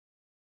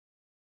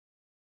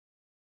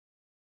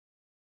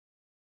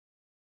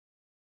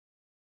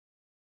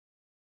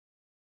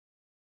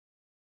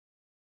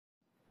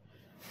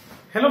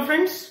Hello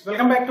friends,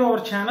 welcome back to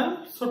our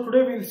channel. So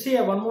today we will see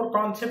one more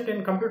concept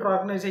in computer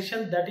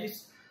organization, that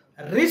is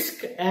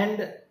RISC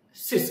and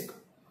CISC.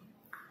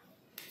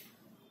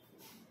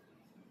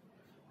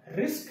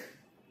 RISC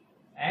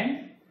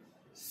and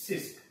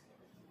CISC.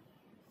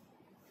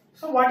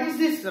 So what is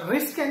this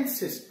RISC and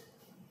CISC?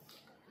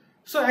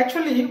 So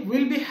actually we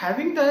will be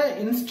having the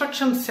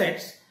instruction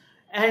sets,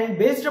 and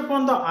based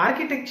upon the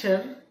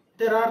architecture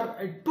there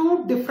are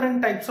two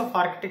different types of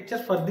architecture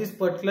for this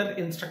particular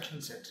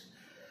instruction set.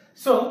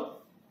 So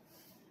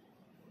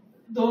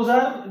those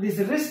are this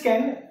RISC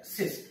and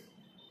CISC.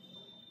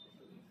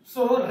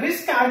 So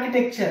RISC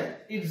architecture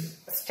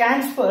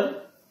stands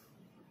for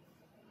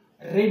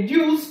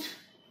reduced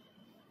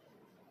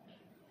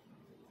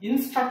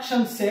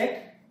instruction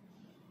set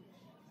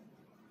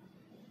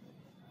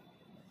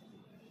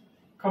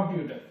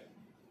computer.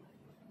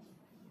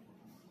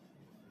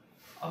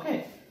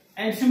 Okay,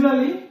 and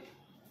similarly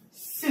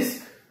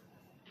CISC,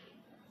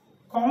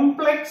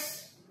 complex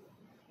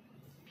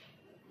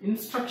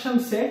instruction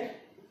set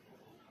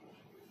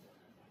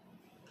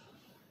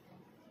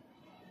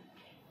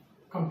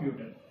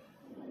computer.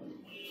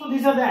 So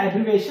these are the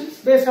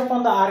abbreviations. Based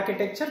upon the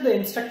architecture, the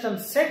instruction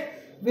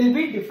set will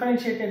be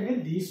differentiated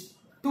with these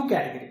two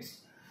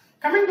categories.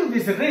 Coming to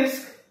this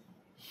RISC,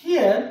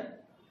 here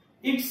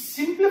it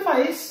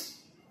simplifies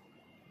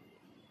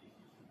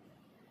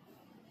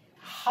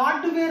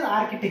hardware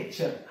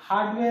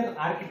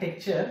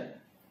architecture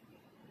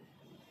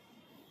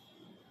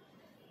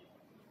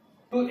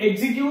to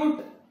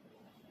execute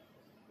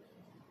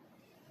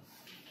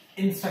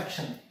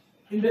instruction,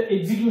 in the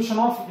execution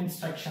of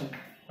instruction.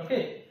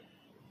 Okay,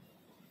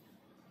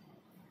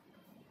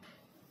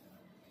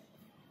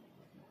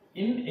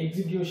 in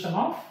execution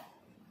of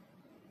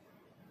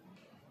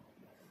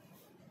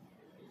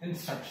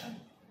instruction,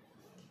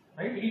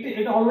 right?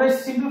 It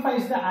always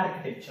simplifies the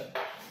architecture.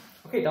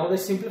 Okay, it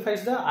always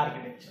simplifies the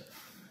architecture.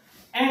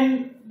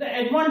 And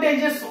the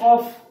advantages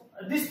of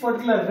this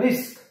particular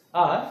RISC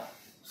are,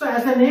 so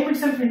as the name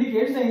itself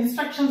indicates, the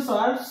instructions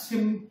are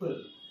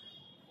simple.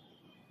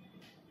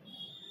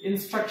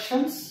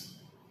 Instructions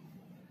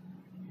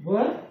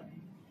were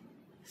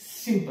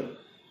simple.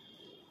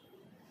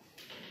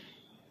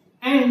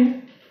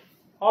 And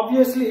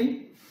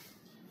obviously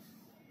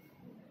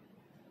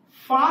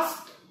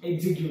fast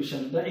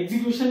execution. The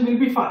execution will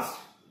be fast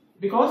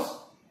because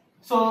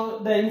so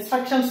the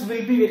instructions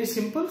will be very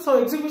simple,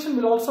 so execution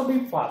will also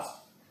be fast.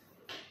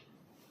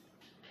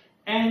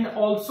 And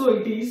also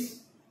it is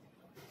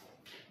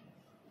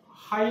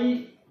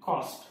high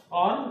cost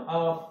or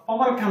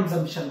power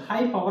consumption,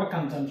 high power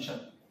consumption.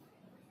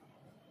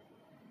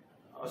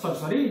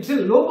 Sorry, it's a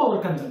low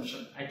power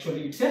consumption.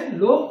 Actually, it's a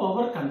low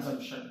power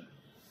consumption,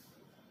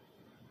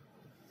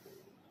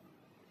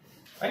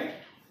 right?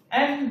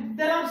 And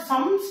there are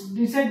some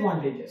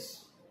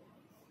disadvantages.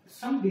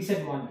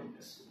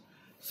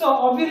 So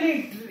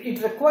obviously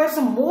it requires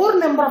a more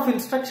number of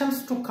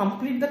instructions to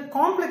complete the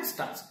complex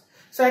task.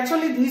 So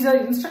actually these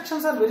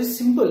instructions are very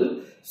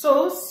simple.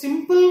 So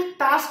simple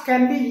tasks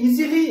can be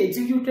easily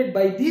executed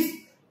by this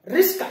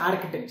RISC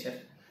architecture,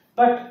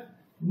 but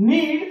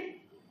need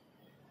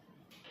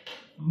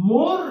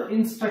more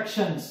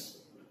instructions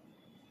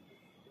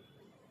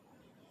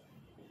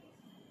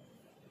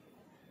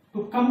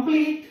to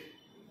complete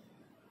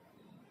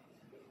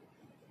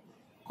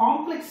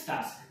complex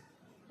task.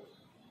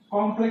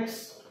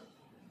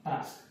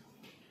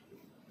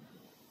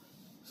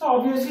 So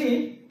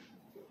obviously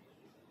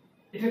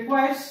it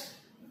requires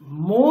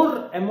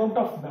more amount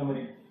of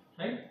memory,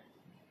 right?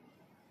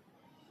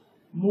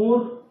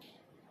 More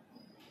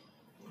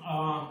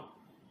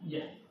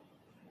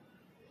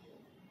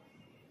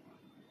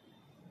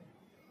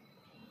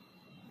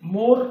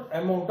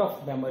amount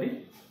of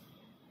memory,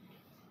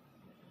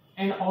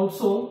 and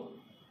also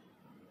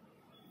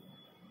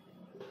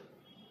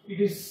it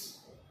is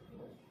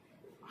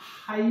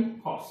high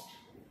cost.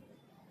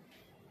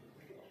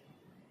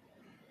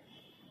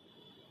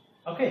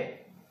 Okay,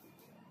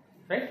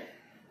 right?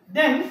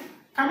 Then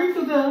coming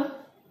to the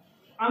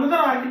another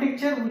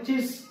architecture, which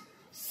is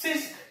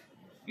CISC.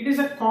 It is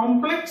a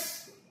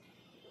complex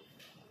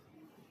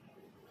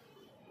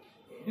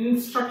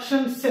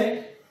instruction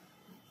set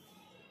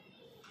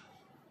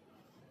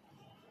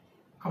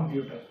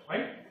computer,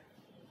 right?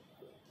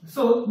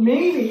 So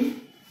mainly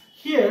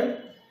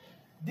here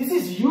this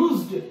is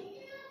used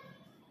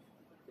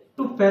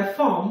to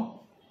perform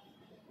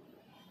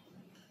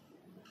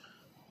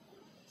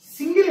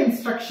single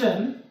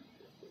instruction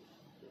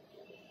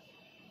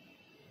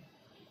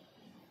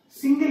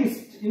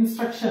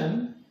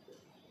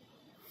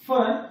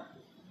for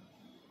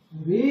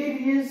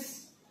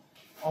various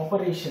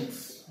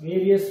operations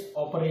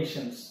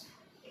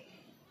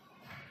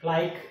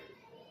like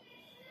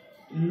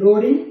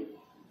loading,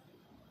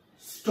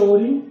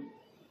 storing,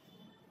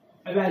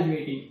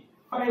 evaluating.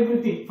 For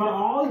everything, for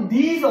all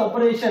these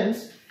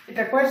operations, it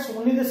requires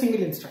only the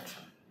single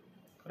instruction.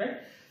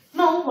 Correct?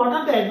 Now, what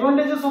are the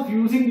advantages of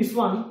using this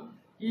one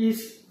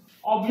is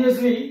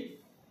obviously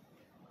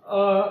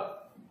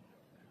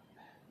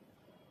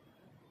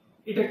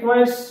it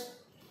requires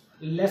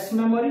less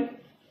memory.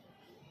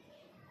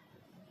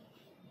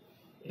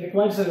 It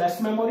requires a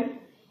less memory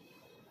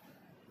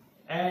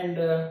and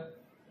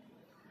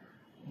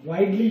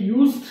widely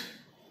used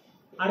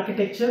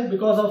architecture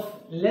because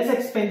of less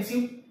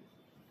expensive,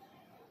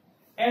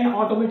 and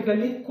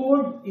automatically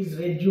code is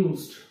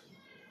reduced.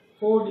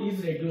 Code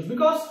is reduced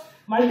because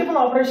multiple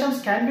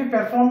operations can be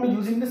performed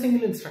using the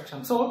single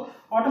instruction. So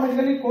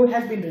automatically code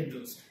has been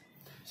reduced.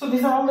 So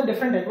these are all the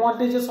different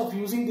advantages of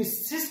using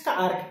this CISC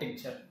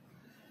architecture.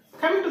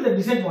 Coming to the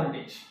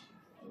disadvantage.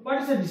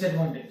 What is the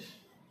disadvantage?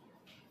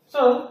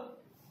 So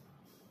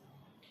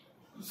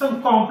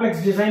some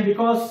complex design,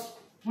 because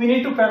we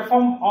need to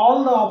perform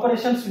all the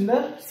operations in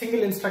the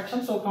single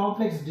instruction. So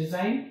complex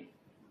design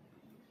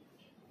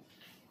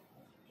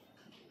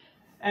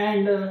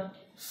and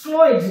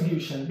slow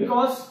execution,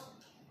 because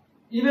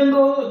even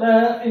though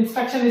the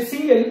instruction is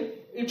single,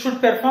 it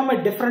should perform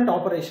a different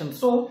operation.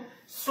 So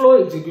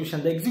slow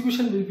execution, the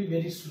execution will be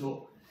very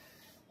slow.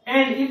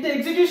 And if the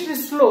execution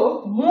is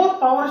slow, more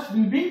powers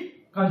will be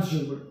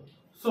consumed.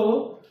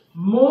 So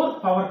more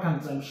power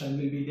consumption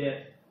will be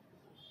there.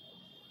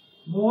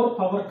 More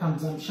power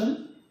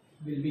consumption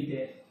will be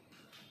there.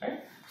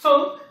 Right?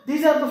 So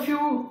these are the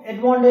few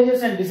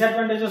advantages and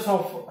disadvantages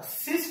of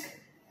CISC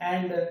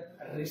and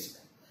RISC.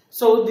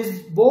 So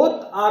these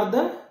both are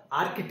the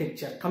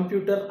architecture,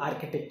 computer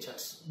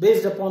architectures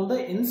based upon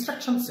the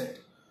instruction set.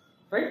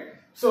 Right?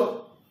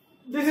 So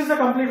this is a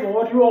complete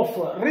overview of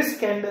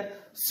RISC and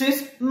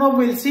CISC. Now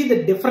we'll see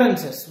the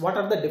differences. What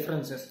are the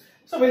differences?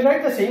 So we'll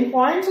write the same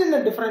points in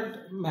a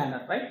different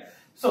manner, right?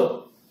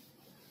 So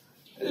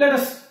let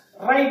us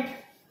write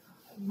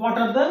what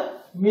are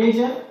the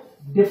major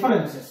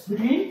differences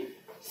between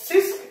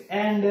CISC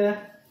and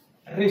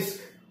RISC.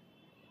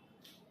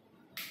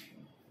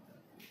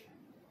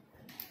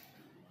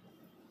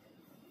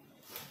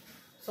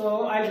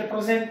 So I'll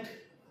represent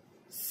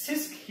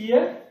CISC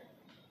here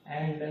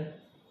and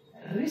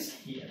RISC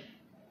here.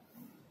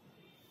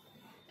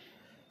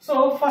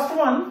 So first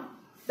one,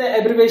 the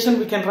abbreviation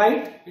we can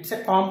write, it's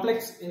a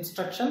complex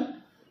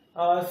instruction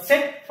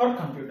set for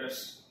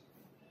computers.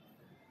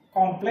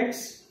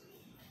 Complex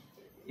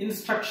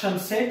instruction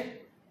set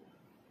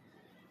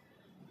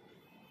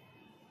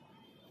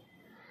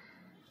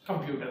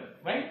computer,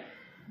 right?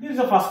 This is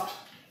the first.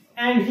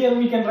 And here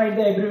we can write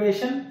the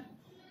abbreviation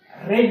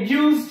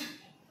reduced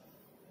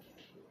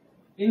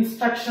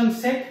instruction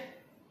set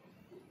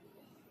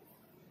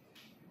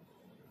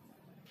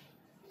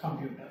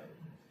computer,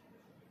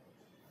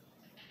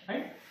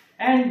 right?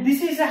 And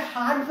this is a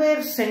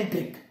hardware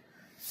centric.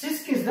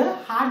 CISC is the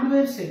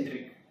hardware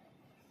centric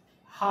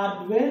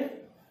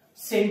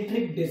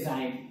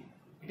design.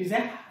 It is a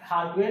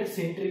hardware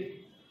centric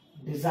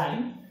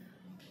design,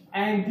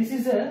 and this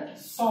is a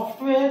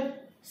software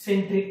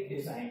centric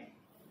design.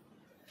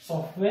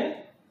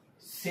 Software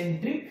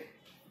centric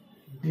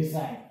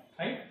design,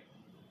 right?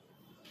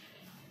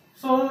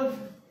 So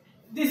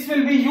this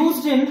will be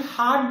used in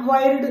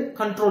hardwired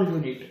control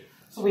unit.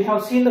 So we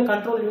have seen the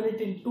control unit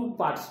in two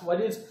parts.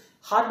 One is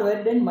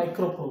hardwired and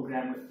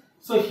microprogrammed.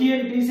 So here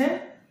it is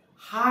a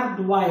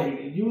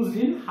hardwired, used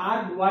in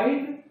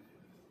hardwired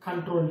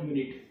control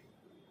unit.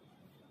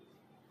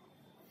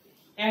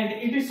 And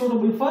it is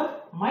suitable for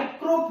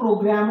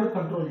microprogrammed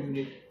control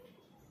unit.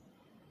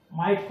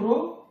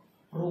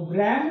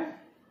 Microprogrammed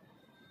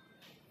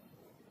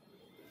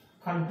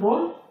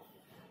control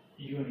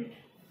unit.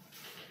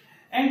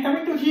 And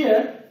coming to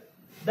here,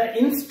 the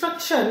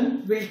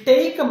instruction will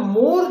take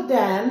more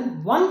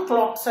than one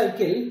clock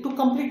cycle to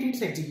complete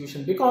its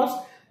execution, because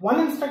one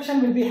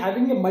instruction will be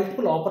having a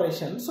multiple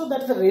operation. So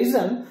that's the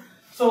reason.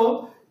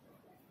 So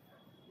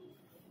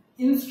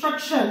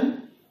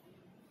instruction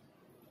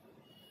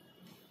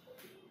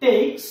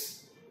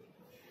takes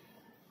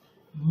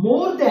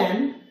more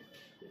than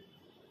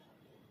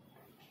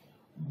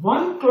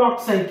one clock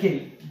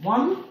cycle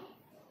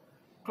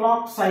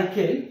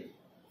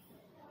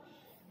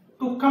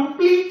to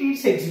complete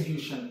its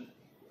execution.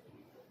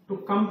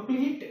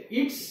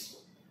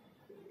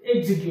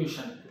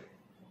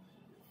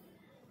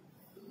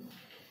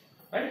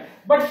 Right?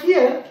 But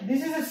here,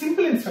 this is a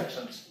simple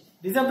instructions.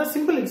 These are the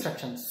simple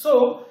instructions.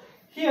 So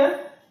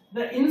here,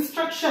 the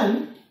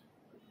instruction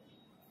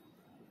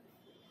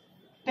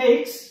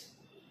takes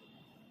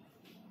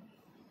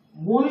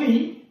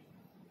only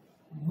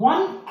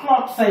one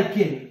clock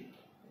cycle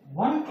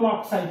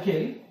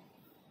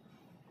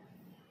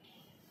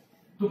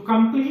to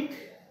complete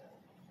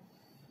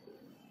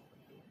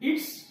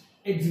its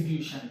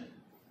execution.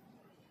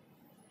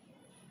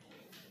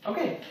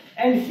 Okay,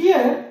 and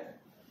here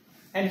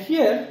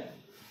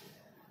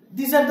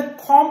these are the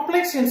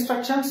complex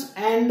instructions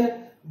and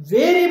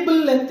variable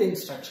length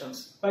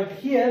instructions, but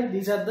here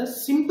these are the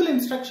simple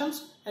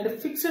instructions and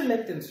fixed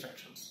length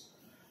instructions.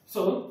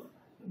 So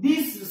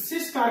this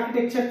CISC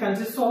architecture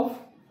consists of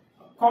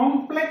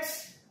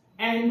complex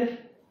and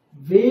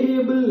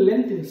variable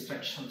length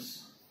instructions.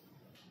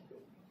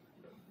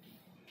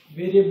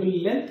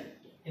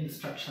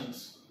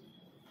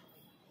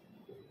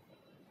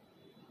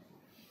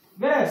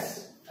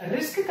 Whereas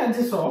RISC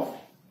consists of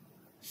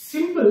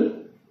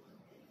simple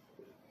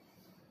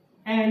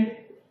and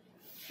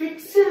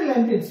fixed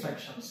length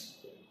instructions.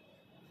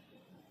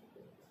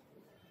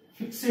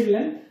 Fixed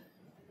length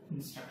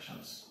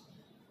instructions.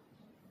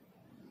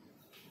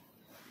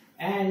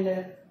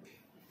 And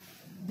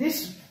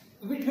this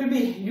it will be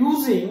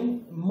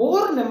using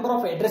more number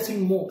of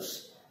addressing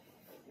modes.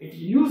 It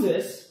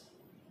uses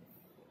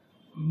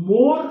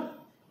more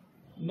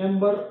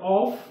number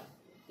of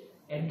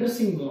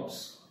addressing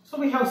modes. So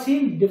we have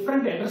seen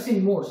different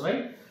addressing modes,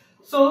 right?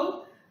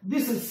 So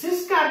this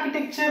CISC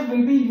architecture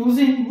will be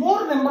using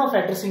more number of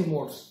addressing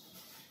modes,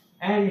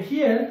 and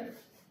here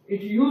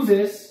it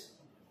uses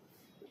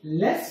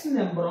less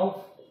number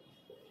of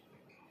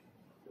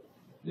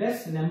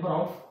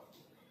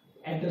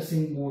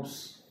addressing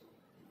modes.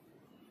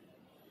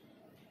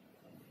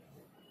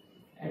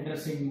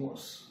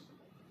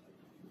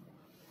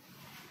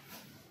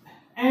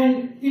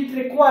 And it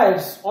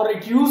requires, or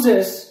it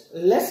uses,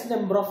 less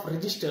number of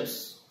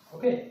registers.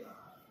 Okay,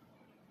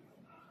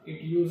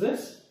 it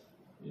uses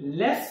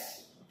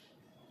less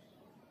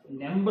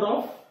number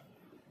of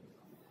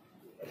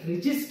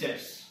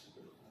registers,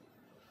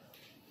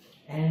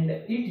 and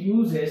it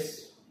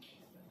uses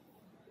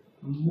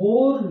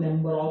more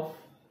number of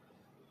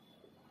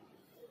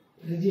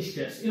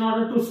registers in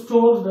order to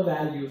store the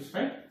values,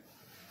 right?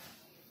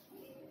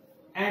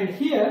 And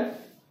here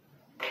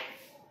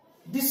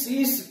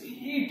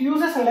it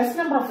uses a less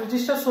number of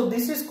registers, so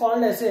this is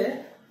called as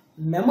a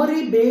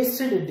memory based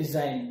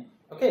design.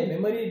 Okay,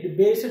 memory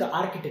based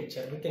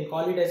architecture, we can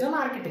call it as an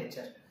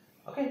architecture.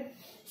 Okay,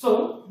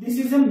 so this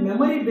is a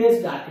memory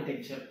based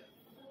architecture.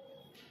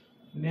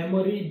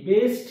 Memory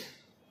based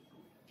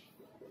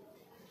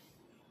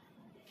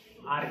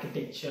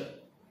architecture.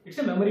 It's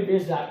a memory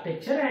based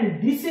architecture,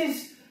 and this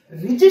is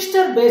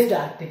register based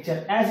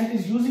architecture, as it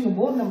is using a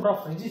more number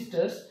of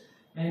registers,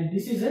 and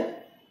this is a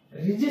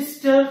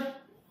register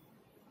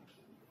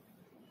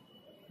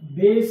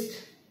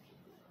based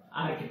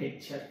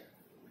architecture.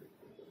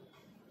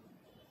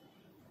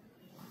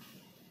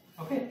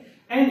 Okay,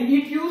 and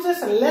it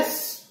uses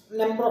less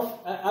number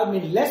of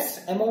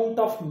less amount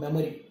of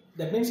memory.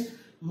 That means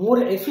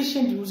more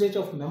efficient usage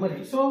of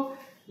memory. So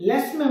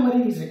less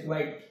memory is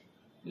required,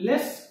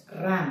 less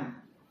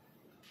RAM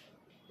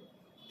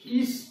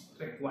is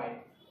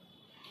required,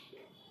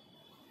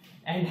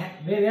 and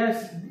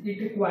whereas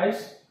it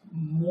requires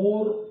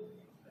more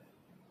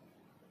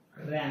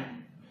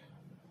RAM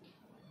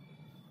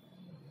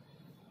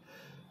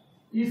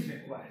is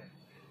required.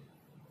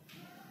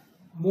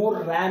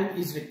 More RAM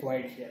is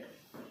required here,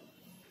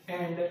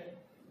 and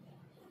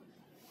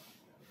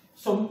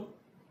so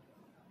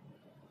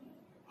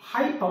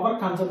high power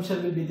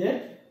consumption will be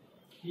there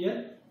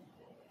here.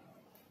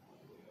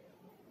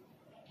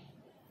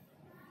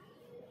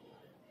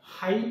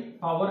 High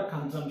power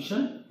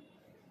consumption,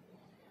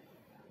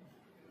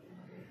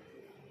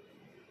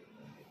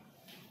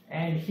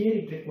 and here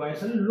it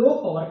requires a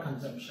low power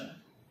consumption.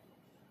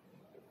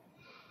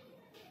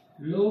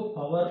 Low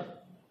power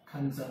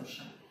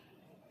consumption.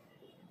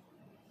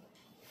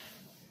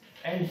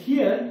 And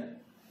here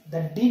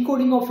the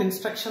decoding of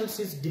instructions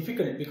is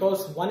difficult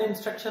because one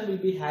instruction will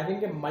be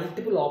having a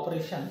multiple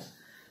operations.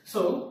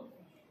 So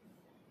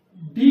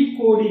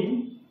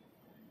decoding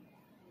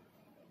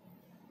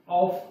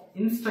of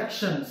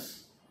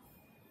instructions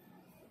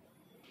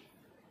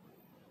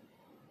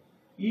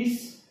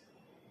is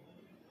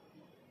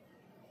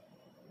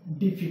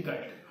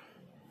difficult,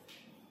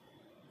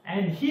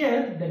 and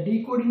here the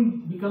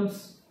decoding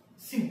becomes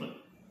simple.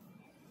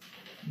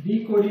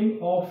 Decoding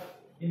of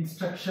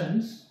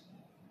instructions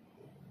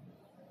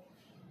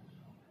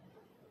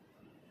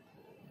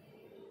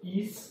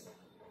is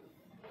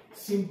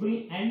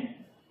simple and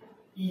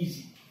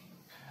easy.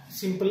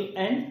 Simple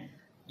and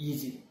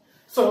easy.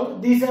 So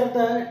these are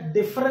the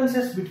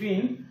differences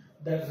between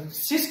the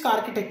CISC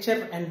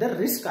architecture and the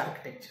RISC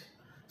architecture.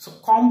 So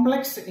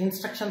complex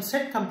instruction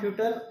set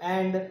computer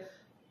and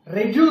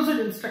reduced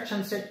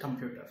instruction set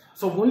computer.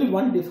 So only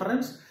one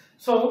difference.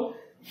 So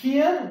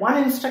here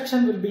one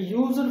instruction will be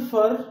used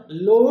for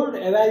load,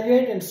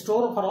 evaluate and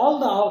store for all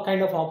the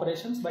kind of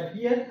operations, but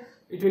here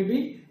it will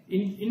be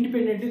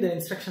independently the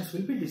instructions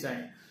will be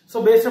designed.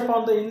 So based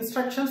upon the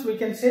instructions we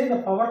can say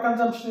the power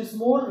consumption is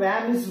more,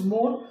 RAM is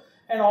more,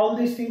 and all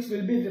these things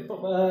will be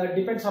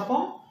depends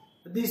upon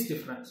these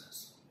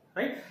differences,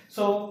 right?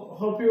 So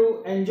hope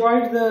you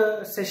enjoyed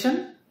the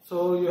session.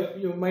 So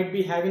you might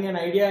be having an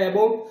idea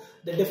about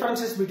the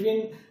differences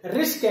between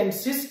RISC and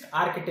CISC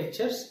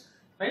architectures,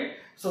 right?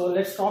 So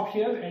let's stop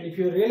here, and if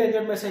you really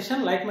enjoyed my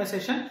session, like my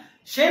session,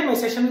 share my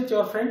session with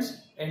your friends,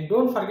 and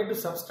don't forget to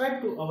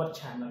subscribe to our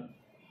channel.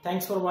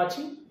 Thanks for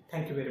watching.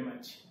 Thank you very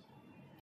much.